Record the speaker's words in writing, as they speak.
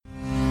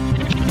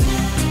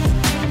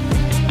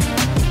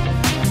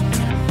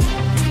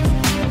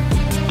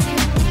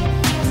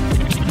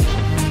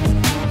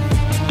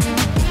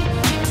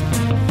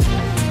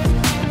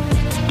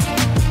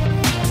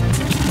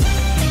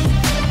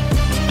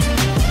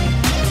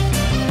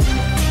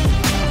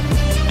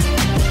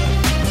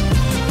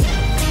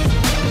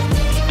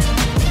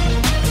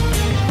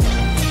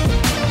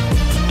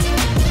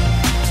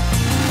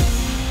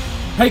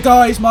Hey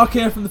guys, Mark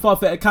here from the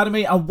Father Fit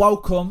Academy and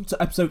welcome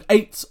to episode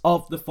 8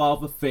 of the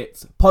Father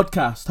Fit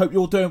podcast. Hope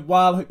you're all doing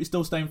well, hope you're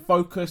still staying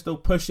focused, still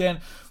pushing.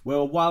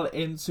 We're well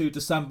into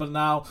December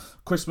now.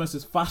 Christmas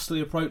is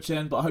fastly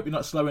approaching, but I hope you're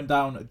not slowing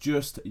down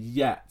just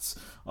yet.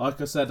 Like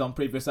I said on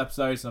previous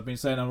episodes, and I've been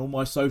saying on all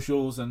my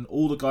socials and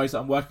all the guys that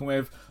I'm working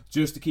with,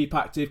 just to keep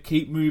active,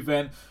 keep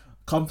moving,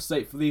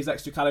 compensate for these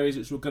extra calories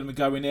which we're going to be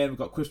going in. We've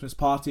got Christmas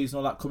parties and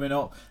all that coming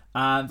up,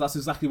 and that's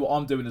exactly what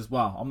I'm doing as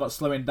well. I'm not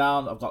slowing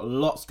down. I've got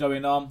lots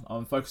going on.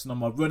 I'm focusing on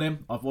my running.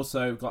 I've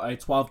also got a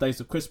 12 days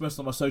of Christmas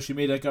on my social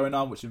media going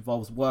on, which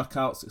involves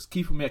workouts. It's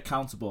keeping me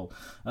accountable.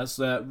 That's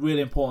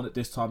really important at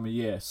this time of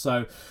year.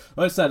 So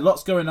like I said,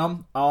 lots going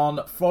on.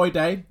 On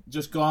Friday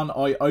just gone,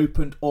 I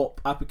opened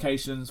up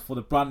applications for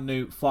the brand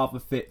new Father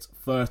Fit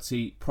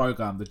 30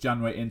 program, the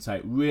January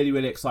intake.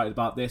 Really excited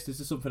about this. This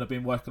is something I've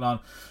been working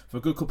on for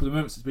a good couple of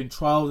months. It's been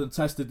trialed and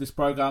tested, this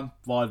program,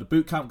 via the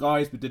bootcamp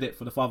guys. We did it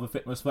for the Father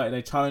Fitness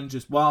 30-day challenge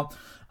as well,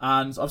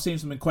 and I've seen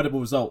some incredible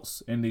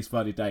results in these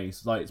 30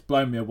 days. Like, it's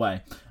blown me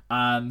away.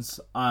 And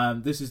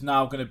this is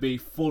now going to be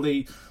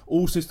fully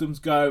all systems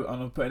go,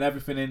 and I'm putting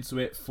everything into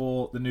it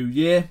for the new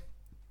year.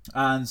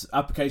 And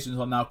applications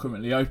are now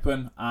currently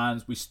open,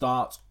 and we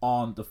start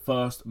on the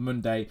first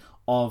Monday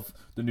of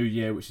the new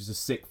year, which is the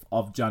 6th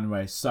of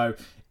January. So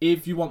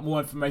if you want more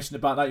information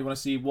about that, you want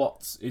to see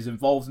what is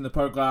involved in the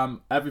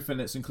program, everything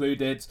that's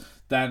included,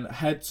 then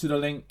head to the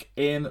link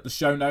in the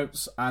show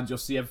notes and you'll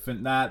see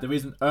everything there. There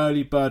is an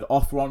early bird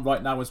offer on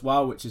right now as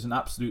well, which is an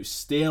absolute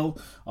steal.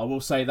 I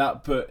will say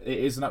that, but it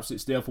is an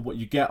absolute steal for what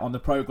you get on the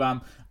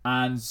program,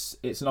 and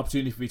it's an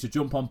opportunity for you to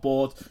jump on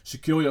board,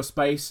 secure your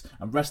space,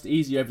 and rest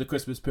easy over the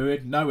Christmas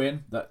period,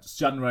 knowing that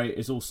January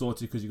is all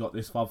sorted because you've got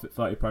this Father Fit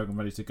 30 program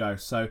ready to go.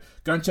 So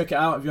go and check it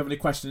out. If you have any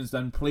questions,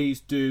 then please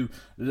do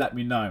let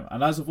me know.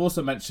 And as I've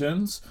also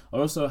mentioned, I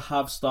also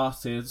have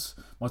started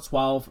my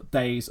 12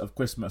 days of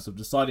Christmas. I've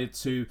decided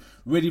to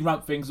really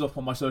ramp things up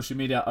on my social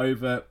media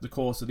over the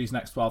course of these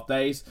next 12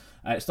 days.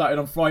 It started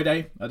on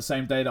Friday, at the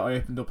same day that I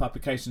opened up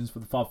applications for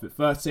the Father Fit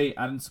 30,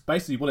 and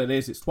basically what it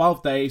is, it's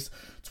 12 days,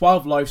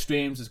 12 live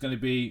streams. There's going to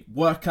be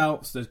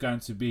workouts, there's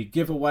going to be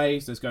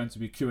giveaways, there's going to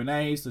be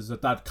Q&As, there's a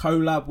dad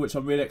collab, which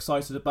I'm really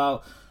excited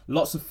about.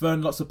 Lots of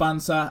fun, lots of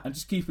banter, and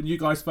just keeping you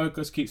guys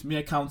focused keeps me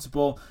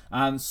accountable.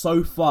 And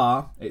so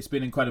far, it's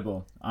been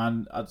incredible.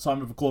 And at the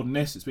time of recording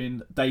this, it's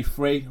been day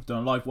 3. I've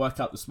done a live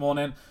workout this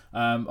morning.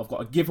 I've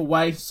got a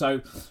giveaway.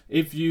 So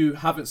if you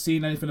haven't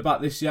seen anything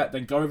about this yet,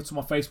 then go over to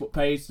my Facebook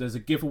page. There's a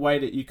giveaway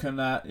that you can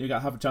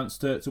have a chance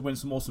to win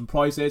some awesome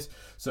prizes.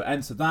 So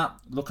enter that.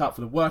 Look out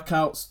for the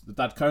workouts, the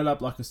dad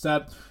collab, like I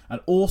said. And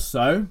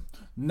also,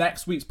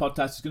 next week's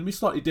podcast is going to be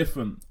slightly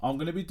different. I'm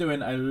going to be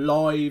doing a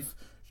live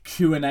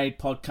Q&A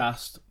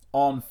podcast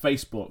on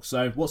Facebook.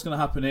 So what's going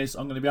to happen is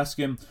I'm going to be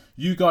asking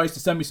you guys to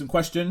send me some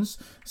questions.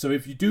 So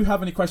if you do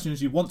have any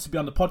questions you want to be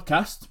on the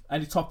podcast,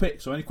 any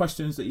topics or any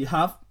questions that you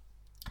have,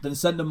 then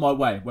send them my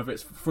way, whether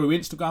it's through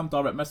Instagram,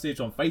 direct message,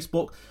 on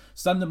Facebook.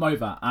 Send them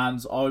over,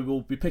 and I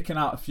will be picking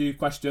out a few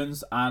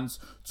questions and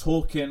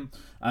talking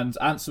and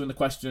answering the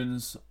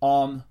questions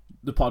on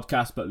the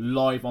podcast, but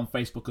live on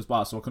Facebook as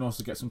well. So I can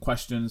also get some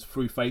questions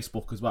through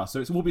Facebook as well. So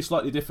it will be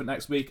slightly different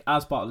next week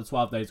as part of the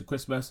 12 days of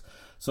Christmas.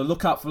 So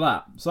look out for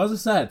that. So as I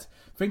said,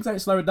 things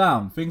ain't slowing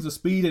down. Things are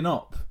speeding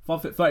up.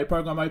 Father Fit 30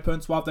 program open,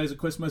 12 days of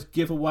Christmas,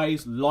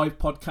 giveaways, live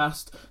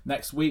podcast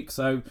next week.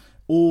 So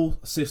all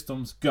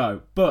systems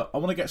go. But I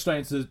want to get straight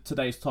into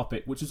today's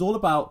topic, which is all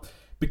about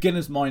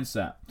beginner's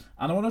mindset.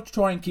 And I want to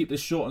try and keep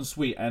this short and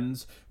sweet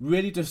and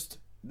really just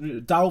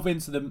delve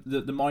into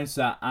the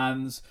mindset.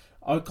 And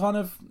I kind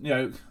of,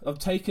 I've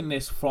taken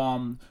this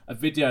from a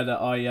video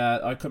that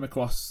I come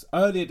across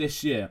earlier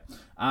this year,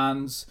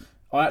 and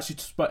I actually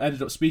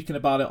ended up speaking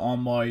about it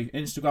on my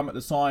Instagram at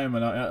the time,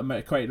 and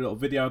I created a little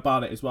video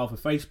about it as well for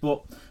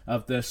Facebook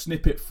of the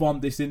snippet from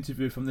this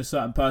interview from this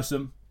certain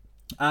person,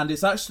 and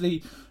it's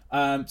actually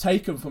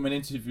taken from an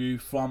interview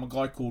from a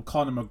guy called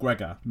Conor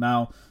McGregor.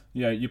 Now,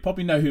 you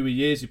probably know who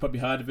he is. You probably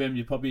heard of him.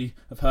 You probably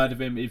have heard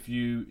of him if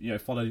you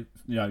follow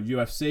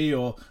UFC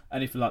or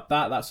anything like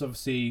that. That's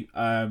obviously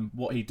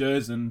what he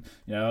does. And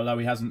although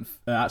he hasn't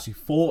actually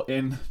fought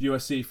in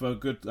UFC for a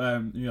good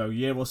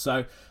year or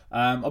so,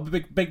 I'm a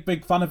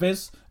big fan of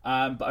his.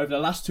 But over the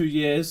last 2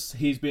 years,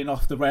 he's been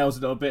off the rails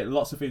a little bit.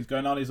 Lots of things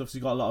going on. He's obviously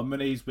got a lot of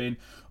money. He's been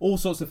all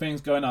sorts of things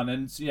going on,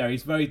 and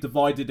he's very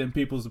divided in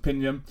people's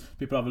opinion.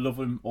 People either love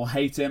him or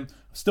hate him.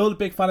 Still a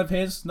big fan of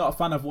his. Not a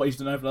fan of what he's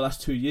done over the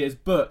last 2 years,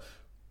 but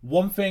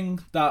one thing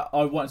that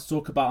I wanted to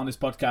talk about on this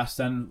podcast,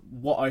 and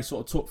what I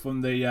sort of took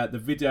from the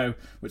video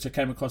which I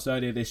came across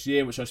earlier this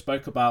year, which I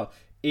spoke about,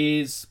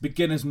 is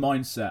beginner's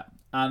mindset.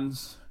 And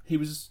he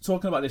was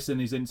talking about this in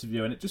his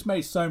interview, and it just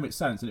made so much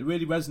sense, and it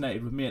really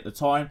resonated with me at the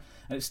time,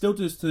 and it still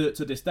does to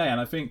this day.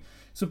 And I think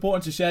it's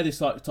important to share this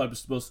type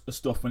of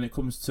stuff when it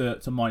comes to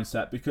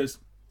mindset, because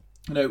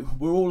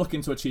we're all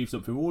looking to achieve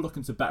something. We're all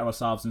looking to better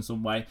ourselves in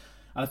some way.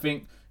 And I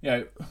think,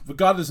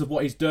 regardless of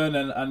what he's done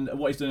and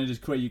what he's done in his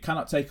career, you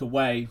cannot take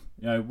away,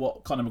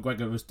 what Conor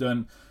McGregor has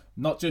done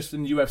not just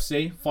in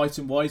UFC,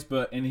 fighting wise,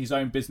 but in his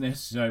own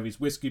business, his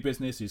whiskey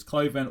business, his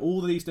clothing,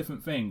 all of these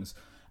different things.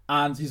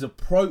 And his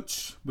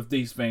approach with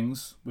these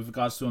things, with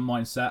regards to a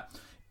mindset,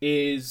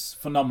 is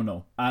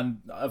phenomenal. And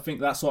I think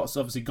that's what's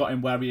obviously got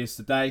him where he is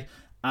today.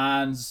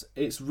 And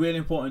it's really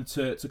important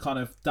to kind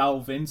of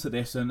delve into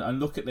this and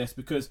look at this,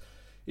 because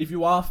if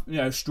you are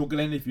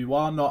struggling, if you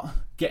are not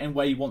getting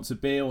where you want to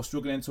be or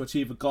struggling to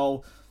achieve a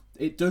goal,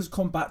 it does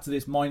come back to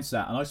this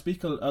mindset. And I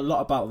speak a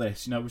lot about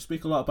this. We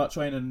speak a lot about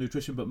training and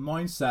nutrition, but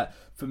mindset,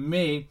 for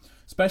me,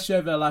 especially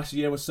over the last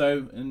year or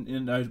so,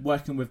 and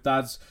working with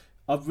dads,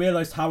 I've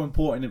realised how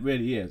important it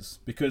really is.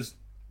 Because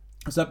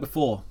I said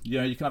before,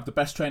 you can have the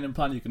best training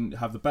plan, you can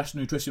have the best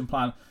nutrition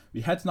plan. If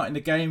your head's not in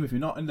the game, if you're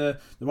not in the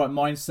right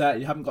mindset,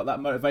 you haven't got that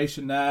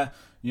motivation there,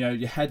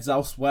 your head's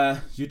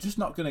elsewhere, you're just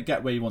not going to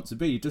get where you want to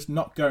be. You're just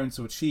not going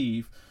to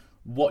achieve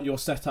what you're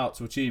set out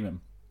to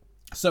achieving.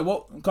 So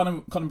what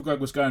Conor McGregor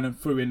was going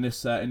through in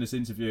this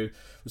interview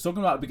was talking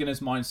about a beginner's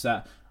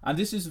mindset, and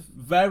this is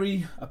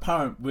very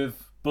apparent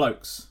with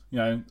blokes.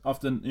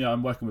 Often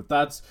I'm working with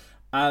dads,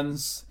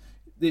 and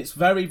it's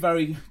very,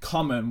 very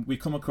common we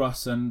come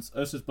across, and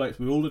us as blokes,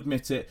 we all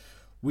admit it,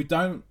 we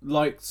don't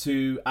like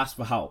to ask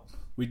for help.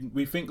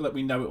 We think that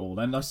we know it all,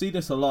 and I see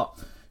this a lot.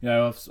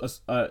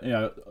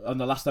 On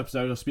the last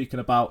episode I was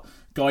speaking about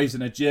guys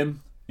in a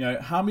gym.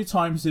 How many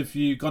times have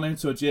you gone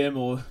into a gym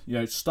or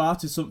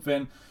started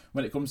something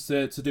when it comes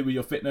to do with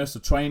your fitness or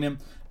training,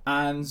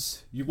 and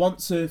you want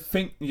to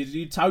think,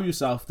 you tell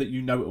yourself that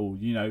you know it all,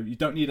 you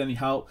don't need any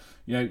help,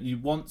 you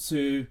want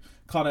to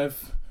kind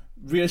of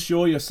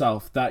reassure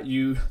yourself that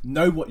you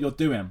know what you're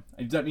doing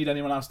and you don't need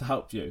anyone else to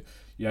help you.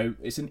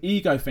 It's an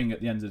ego thing at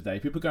the end of the day.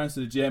 People go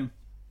into the gym,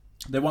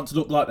 they want to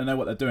look like they know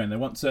what they're doing. They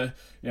want to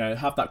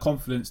have that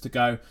confidence to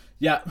go,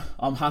 yeah,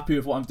 I'm happy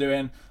with what I'm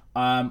doing.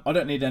 I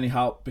don't need any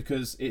help,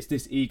 because it's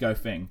this ego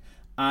thing.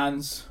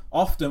 And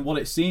often what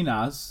it's seen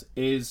as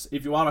is,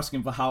 if you are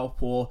asking for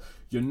help or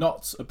you're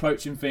not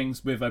approaching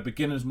things with a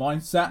beginner's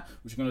mindset,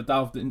 which we're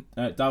going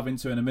to delve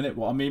into in a minute,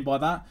 what I mean by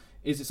that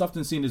is it's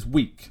often seen as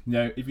weak.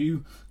 If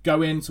you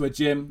go into a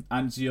gym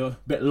and you're a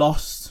bit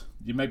lost,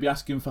 you may be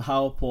asking for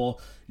help, or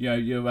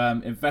you're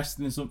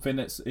investing in something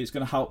it's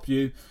going to help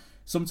you.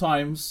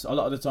 Sometimes, a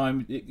lot of the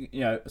time,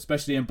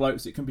 especially in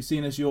blokes, it can be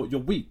seen as you're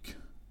weak,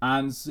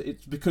 and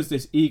it's because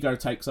this ego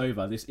takes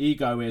over. This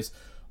ego is,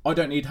 I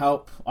don't need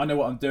help, I know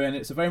what I'm doing.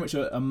 It's very much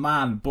a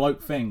man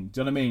bloke thing. Do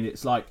you know what I mean?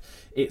 It's like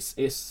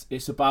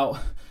it's about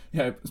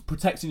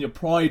protecting your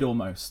pride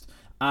almost.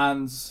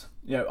 And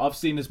I've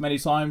seen this many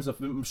times.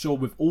 I'm sure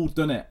we've all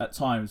done it at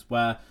times,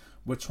 where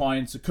we're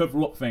trying to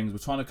cover up things, we're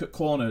trying to cut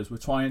corners, we're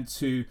trying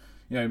to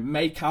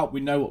make out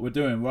we know what we're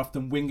doing. We're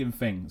often winging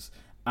things,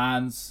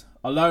 and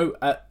although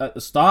at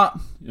the start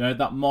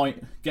that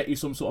might get you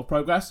some sort of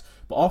progress,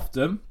 but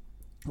often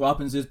what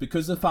happens is,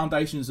 because the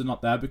foundations are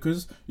not there,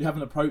 because you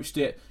haven't approached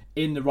it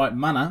in the right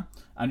manner,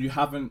 and you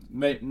haven't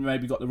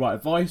maybe got the right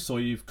advice, or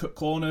you've cut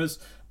corners,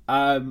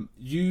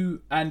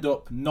 you end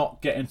up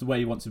not getting to where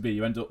you want to be.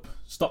 You end up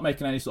stop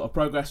making any sort of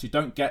progress. You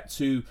don't get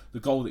to the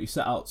goal that you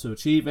set out to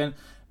achieving,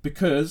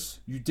 because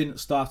you didn't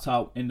start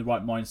out in the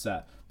right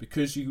mindset,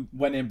 because you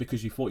went in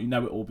because you thought you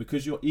know it all,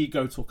 because your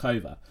ego took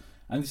over.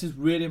 And this is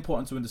really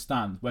important to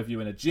understand, whether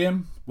you're in a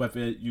gym,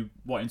 whether you're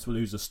wanting to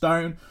lose a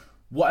stone,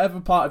 whatever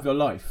part of your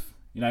life.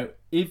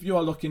 If you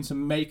are looking to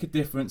make a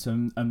difference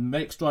and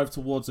make strive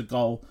towards a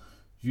goal,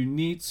 you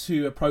need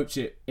to approach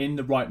it in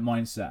the right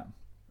mindset.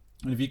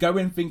 And if you go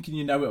in thinking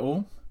you know it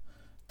all,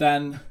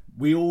 then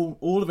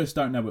all of us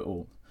don't know it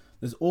all.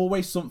 There's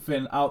always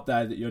something out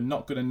there that you're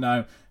not going to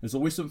know. There's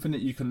always something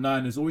that you can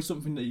learn. There's always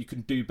something that you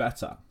can do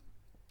better.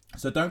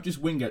 So don't just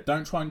wing it.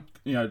 Don't try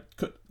and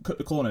cut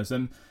the corners.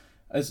 And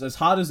as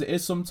hard as it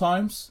is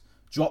sometimes,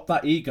 drop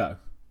that ego.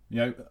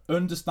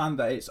 Understand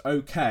that it's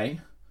okay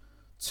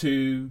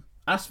to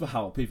ask for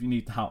help if you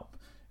need help.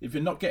 If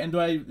you're not getting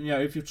where,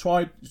 if you've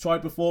tried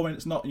before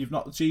and you've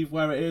not achieved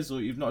where it is,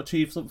 or you've not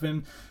achieved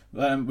something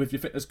with your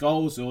fitness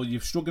goals, or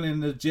you're struggling in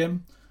the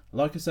gym,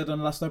 like I said on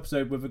the last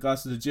episode with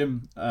regards to the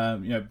gym,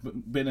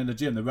 being in the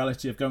gym, the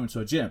reality of going to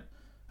a gym,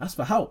 ask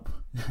for help.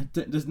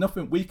 There's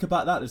nothing weak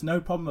about that. There's no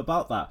problem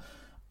about that.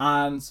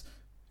 And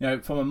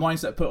from a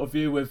mindset point of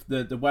view, with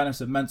the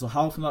awareness of mental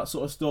health and that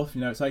sort of stuff,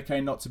 it's okay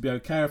not to be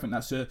okay. I think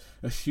that's a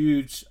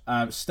huge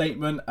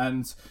statement,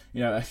 and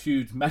a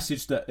huge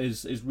message that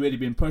is really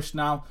being pushed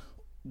now.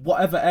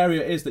 Whatever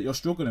area it is that you're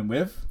struggling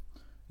with,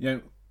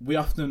 we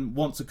often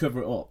want to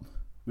cover it up.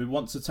 We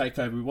want to take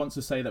over. We want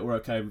to say that we're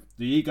okay.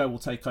 The ego will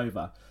take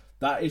over.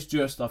 That is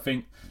just, I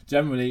think,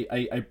 generally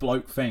a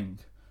bloke thing.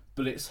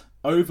 But it's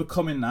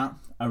overcoming that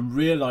and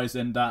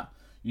realising that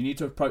you need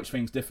to approach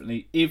things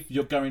differently if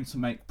you're going to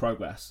make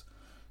progress.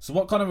 So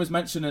what Conor was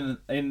mentioning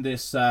in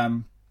this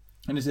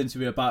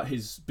interview about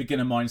his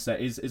beginner mindset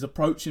is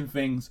approaching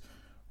things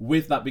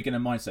with that beginner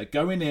mindset,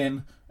 going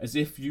in as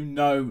if you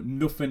know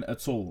nothing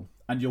at all,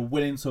 and you're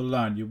willing to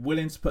learn. You're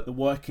willing to put the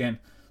work in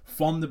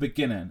from the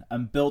beginning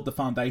and build the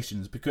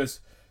foundations,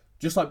 because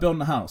just like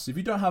building a house, if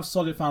you don't have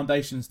solid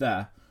foundations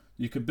there,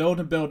 you can build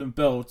and build and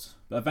build,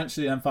 but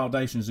eventually them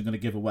foundations are going to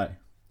give away.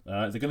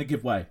 They're going to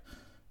give way.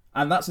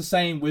 And that's the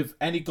same with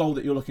any goal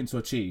that you're looking to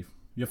achieve,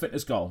 your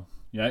fitness goal.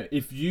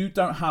 If you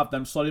don't have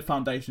them solid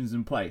foundations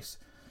in place,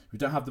 if you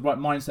don't have the right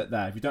mindset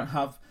there, if you don't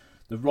have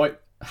the right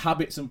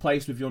habits in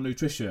place with your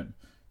nutrition,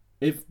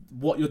 if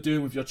what you're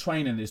doing with your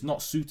training is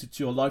not suited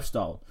to your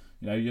lifestyle,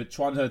 you're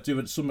trying to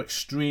do some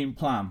extreme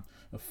plan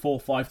of 4 or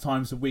 5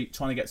 times a week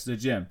trying to get to the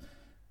gym,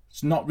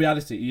 it's not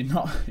reality.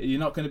 You're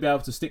not going to be able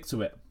to stick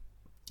to it.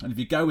 And if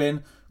you go in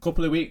a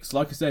couple of weeks,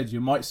 like I said, you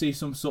might see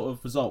some sort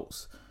of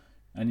results,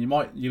 and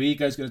your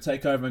ego's going to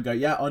take over and go,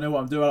 yeah, I know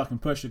what I'm doing, I can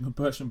push and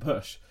push and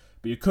push.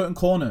 But you're cutting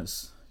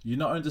corners. You're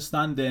not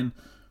understanding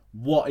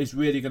what is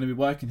really going to be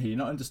working here. You're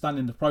not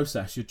understanding the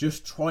process. You're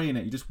just trying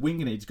it. You're just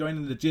winging it. You're just going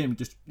into the gym,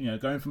 just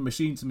going from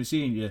machine to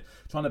machine. You're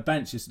trying to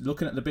bench. You're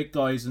looking at the big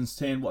guys and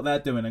seeing what they're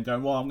doing and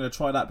going, well, I'm going to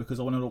try that because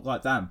I want to look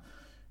like them.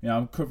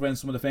 I'm covering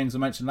some of the things I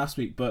mentioned last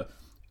week, but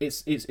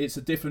it's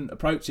a different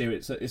approach here.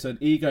 It's an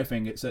ego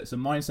thing. It's a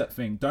mindset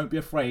thing. Don't be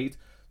afraid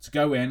to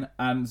go in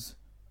and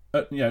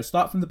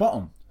start from the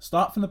bottom.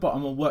 Start from the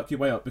bottom and work your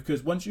way up,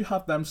 because once you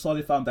have them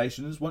solid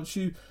foundations, once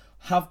you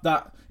have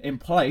that in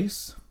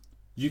place,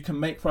 you can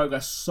make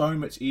progress so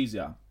much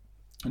easier.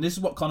 And this is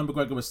what Conor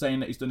McGregor was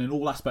saying that he's done in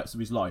all aspects of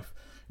his life.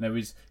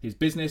 His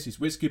business, his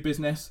whiskey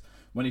business.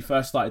 When he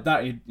first started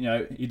that,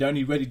 he'd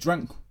only really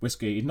drank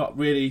whiskey. He'd not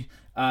really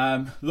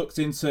looked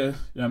into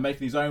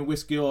making his own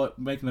whiskey or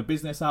making a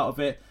business out of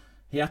it.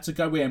 He had to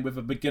go in with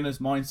a beginner's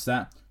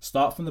mindset,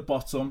 start from the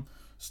bottom,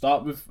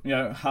 start with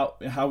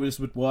how this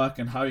would work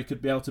and how he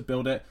could be able to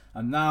build it.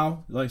 And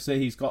now, like I say,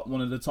 he's got one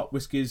of the top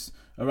whiskies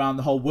around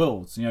the whole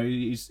world.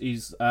 He's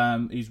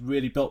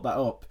really built that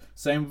up.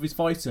 Same with his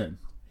fighting.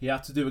 He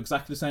had to do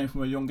exactly the same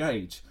from a young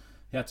age.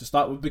 He had to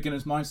start with a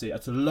beginner's mindset. He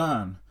had to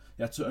learn.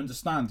 He had to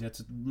understand. He had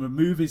to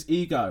remove his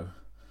ego.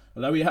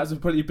 Although he has a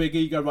pretty big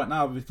ego right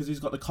now because he's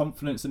got the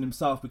confidence in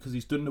himself, because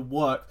he's done the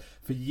work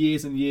for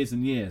years and years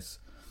and years.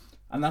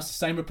 And that's the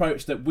same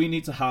approach that we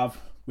need to have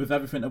with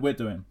everything that we're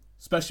doing,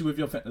 especially with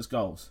your fitness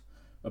goals.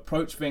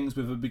 Approach things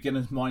with a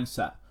beginner's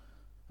mindset.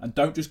 And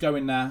don't just go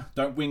in there,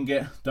 don't wing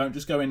it, don't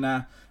just go in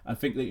there and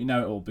think that you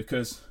know it all,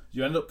 because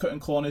you end up cutting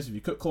corners. If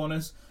you cut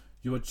corners,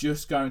 you are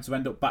just going to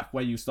end up back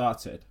where you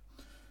started.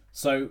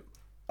 So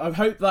I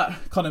hope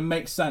that kind of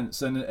makes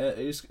sense, and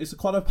it's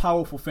quite a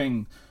powerful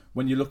thing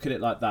when you look at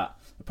it like that,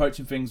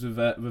 approaching things with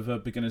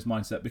a beginner's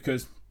mindset,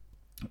 because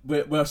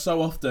we're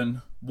so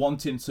often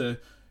wanting to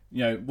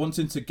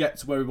get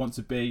to where we want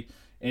to be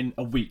in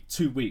a week,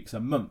 2 weeks, a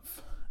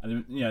month.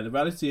 And the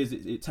reality is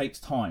it takes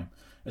time,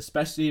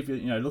 especially if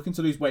you're looking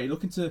to lose weight, you're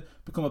looking to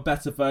become a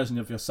better version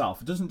of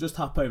yourself. It doesn't just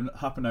happen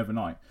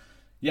overnight.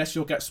 Yes,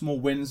 you'll get small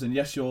wins, and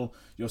yes, you'll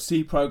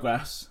see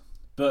progress,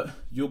 but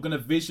you're going to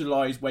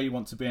visualize where you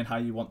want to be and how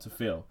you want to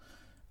feel.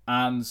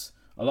 And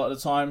a lot of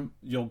the time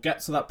you'll get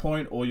to that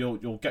point, or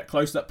you'll get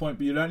close to that point,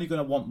 but you're only going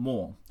to want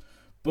more.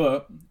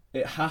 But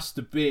it has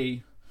to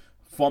be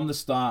from the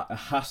start. It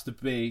has to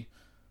be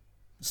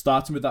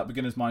starting with that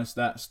beginner's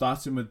mindset,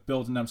 starting with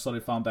building them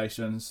solid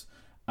foundations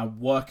and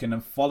working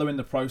and following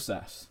the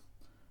process,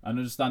 and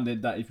understanding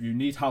that if you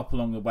need help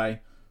along the way,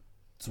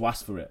 to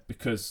ask for it,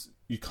 because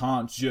you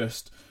can't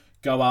just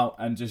go out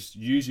and just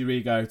use your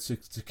ego to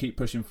keep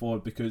pushing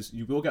forward, because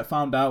you will get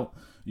found out,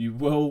 you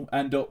will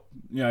end up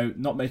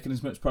not making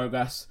as much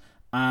progress,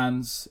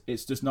 and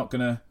it's just not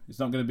gonna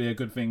be a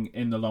good thing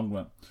in the long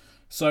run.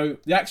 So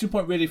the action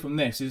point really from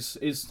this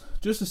is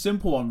just a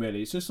simple one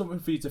really. It's just something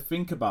for you to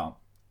think about.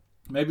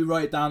 Maybe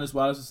write it down as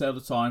well, as I say all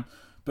the time,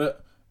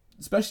 but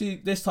especially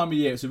this time of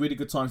year, it's a really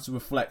good time to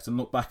reflect and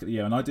look back at the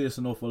year. And I do this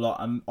an awful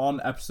lot. And on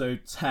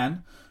episode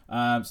 10,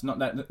 it's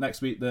not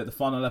next week, the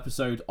final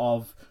episode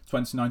of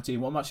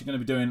 2019, what I'm actually going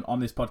to be doing on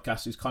this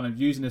podcast is kind of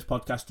using this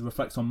podcast to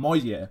reflect on my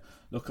year,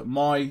 look at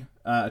my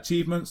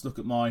achievements, look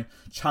at my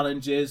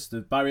challenges,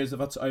 the barriers I've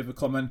had to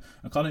overcome, and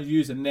kind of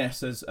using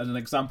this as an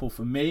example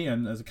for me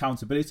and as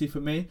accountability for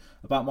me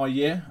about my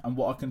year and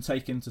what I can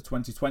take into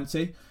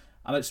 2020.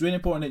 And it's really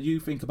important that you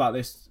think about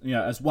this,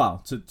 as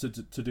well, to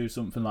do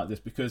something like this,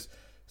 because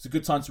it's a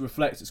good time to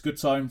reflect. It's a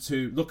good time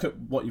to look at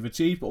what you've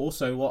achieved, but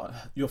also what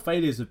your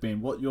failures have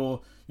been, what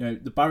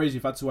the barriers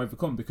you've had to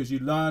overcome, because you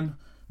learn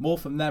more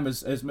from them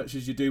as much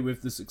as you do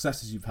with the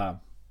successes you've had.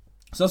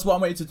 So that's what I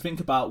want you to think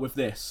about with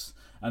this,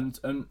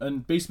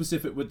 and be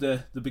specific with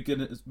the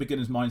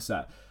beginner's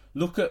mindset.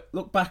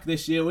 Look back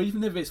this year, or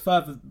even if it's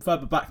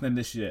further back than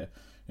this year.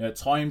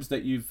 Times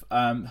that you've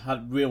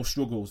had real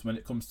struggles when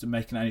it comes to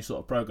making any sort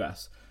of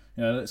progress.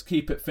 Let's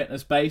keep it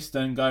fitness based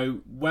and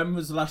go, when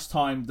was the last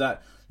time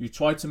that you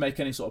tried to make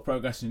any sort of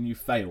progress and you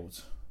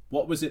failed?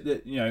 What was it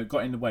that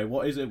got in the way?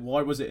 What is it?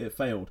 Why was it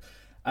failed?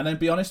 And then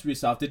be honest with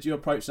yourself. Did you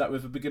approach that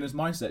with a beginner's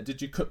mindset?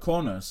 Did you cut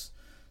corners?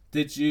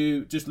 Did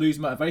you just lose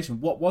motivation?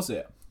 What was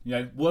it?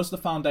 Was the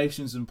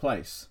foundations in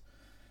place?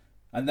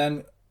 And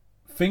then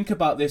think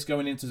about this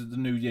going into the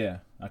new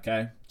year,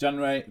 okay?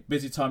 January,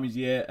 busy time of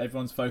year,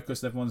 everyone's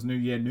focused, everyone's new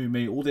year, new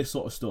me, all this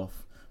sort of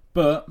stuff.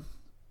 But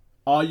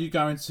are you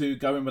going to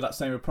go in with that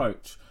same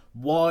approach?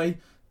 Why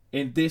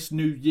in this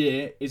new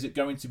year is it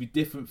going to be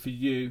different for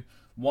you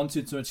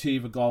wanting to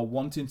achieve a goal,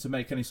 wanting to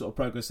make any sort of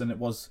progress than it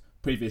was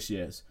previous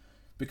years.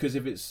 Because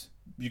if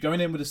you're going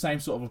in with the same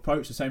sort of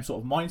approach, the same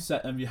sort of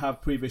mindset and you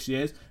have previous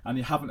years and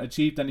you haven't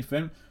achieved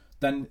anything,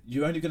 then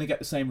you're only going to get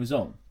the same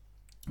result.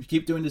 If you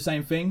keep doing the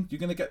same thing, you're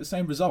going to get the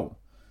same result.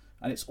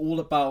 And it's all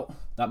about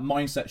that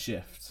mindset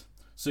shift.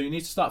 So you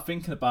need to start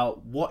thinking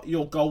about what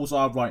your goals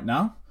are right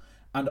now,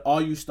 and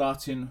are you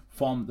starting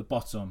from the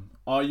bottom?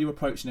 Are you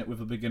approaching it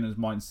with a beginner's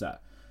mindset?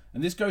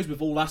 And this goes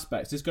with all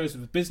aspects. This goes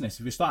with business.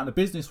 If you're starting a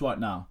business right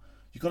now,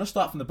 you've got to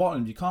start from the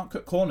bottom. You can't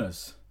cut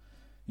corners,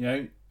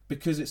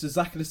 because it's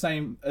exactly the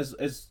same as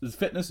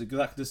fitness. It's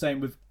exactly the same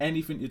with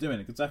anything you're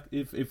doing.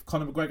 If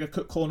Conor McGregor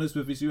cut corners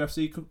with his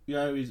UFC,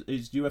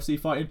 his UFC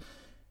fighting,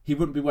 he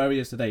wouldn't be where he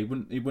is today.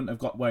 He wouldn't have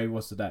got where he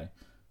was today.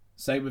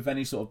 Same with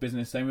any sort of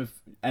business. Same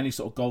with any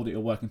sort of goal that you're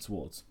working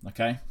towards.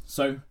 Okay,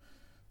 so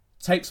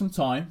take some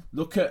time,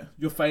 look at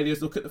your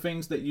failures, look at the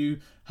things that you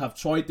have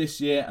tried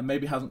this year and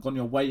maybe hasn't gone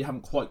your way, you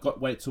haven't quite got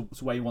to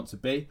where you want to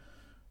be.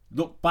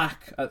 Look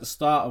back at the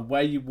start of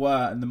where you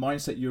were and the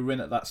mindset you were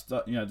in at that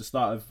start, the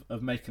start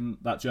of making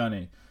that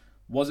journey.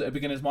 Was it a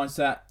beginner's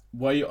mindset?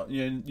 Were you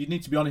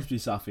need to be honest with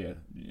yourself here.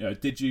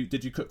 Did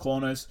you cut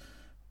corners?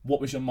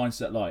 What was your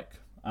mindset like?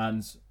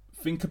 And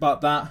think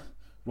about that.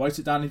 Write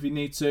it down if you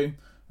need to.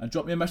 And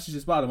drop me a message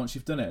as well once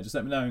you've done it. Just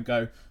let me know and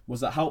go,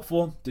 was that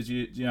helpful? Did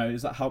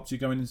has that helped you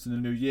going into the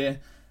new year?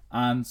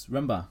 And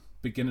remember,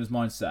 beginner's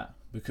mindset,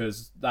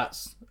 because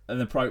that's an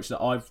approach that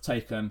I've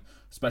taken,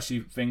 especially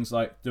things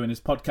like doing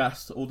this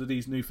podcast, all of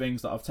these new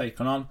things that I've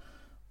taken on.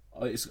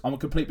 I'm a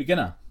complete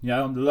beginner.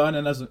 I'm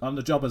learning on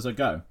the job as I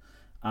go.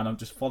 And I'm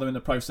just following the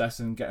process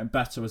and getting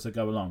better as I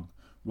go along,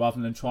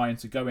 rather than trying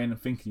to go in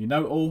and thinking you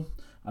know it all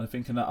and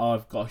thinking that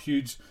I've got a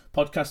huge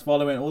podcast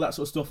following, all that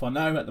sort of stuff. I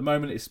know at the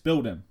moment it's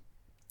building.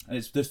 And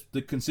it's just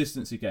the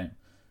consistency game,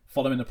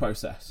 following the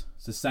process.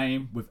 It's the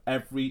same with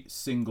every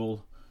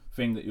single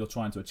thing that you're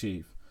trying to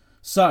achieve.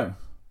 So,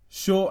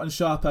 short and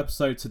sharp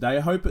episode today. I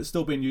hope it's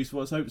still been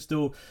useful. I hope it's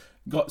still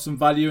got some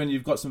value and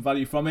you've got some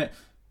value from it.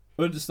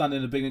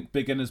 Understanding the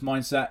beginner's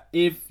mindset.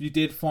 If you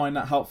did find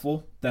that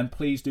helpful, then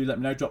please do let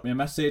me know. Drop me a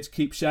message.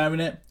 Keep sharing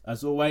it,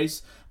 as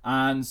always.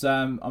 And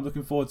I'm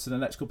looking forward to the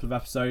next couple of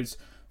episodes.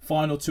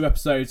 Final 2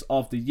 episodes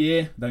of the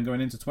year, then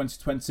going into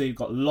 2020. We've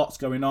got lots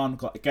going on,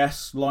 got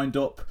guests lined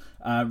up,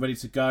 ready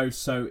to go.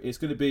 So it's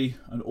going to be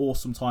an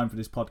awesome time for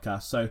this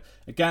podcast. So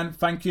again,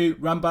 thank you.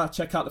 Remember,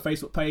 check out the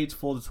Facebook page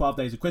for the 12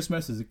 Days of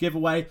Christmas. There's a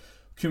giveaway,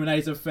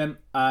 Q&A's, everything.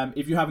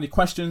 If you have any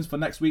questions for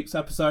next week's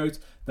episode,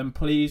 then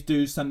please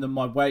do send them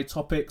my way.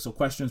 Topics or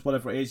questions,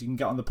 whatever it is, you can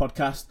get on the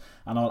podcast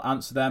and I'll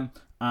answer them.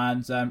 And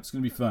it's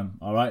going to be fun.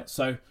 All right.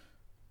 So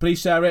please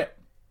share it.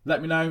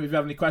 Let me know if you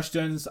have any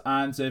questions,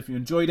 and if you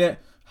enjoyed it.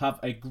 Have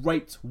a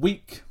great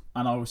week,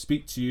 and I will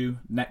speak to you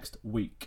next week.